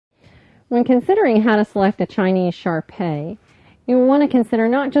When considering how to select a Chinese Shar-Pei, you will want to consider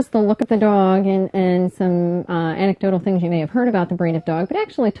not just the look of the dog and some anecdotal things you may have heard about the breed of dog, but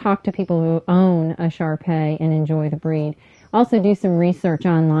actually talk to people who own a Shar-Pei and enjoy the breed. Also do some research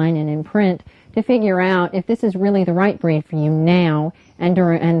online and in print to figure out if this is really the right breed for you now and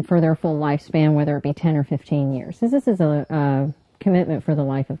for their full lifespan, whether it be 10 or 15 years. So this is a commitment for the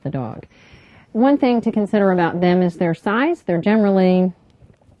life of the dog. One thing to consider about them is their size. They're generally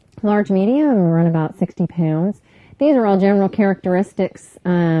large medium, run about 60 pounds. These are all general characteristics.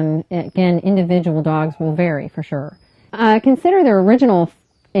 Again, individual dogs will vary for sure. Consider their original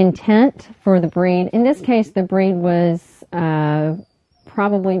intent for the breed. In this case, the breed was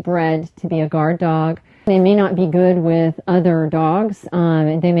probably bred to be a guard dog. They may not be good with other dogs.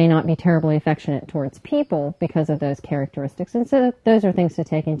 They may not be terribly affectionate towards people because of those characteristics. And so those are things to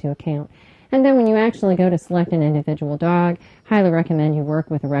take into account. And then when you actually go to select an individual dog, highly recommend you work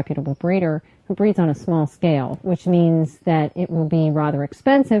with a reputable breeder who breeds on a small scale, which means that it will be rather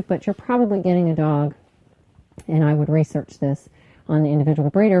expensive, but you're probably getting a dog, and I would research this on the individual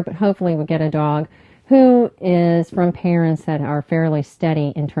breeder, but hopefully would get a dog who is from parents that are fairly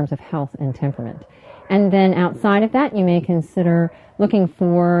steady in terms of health and temperament. And then outside of that, you may consider looking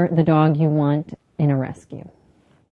for the dog you want in a rescue.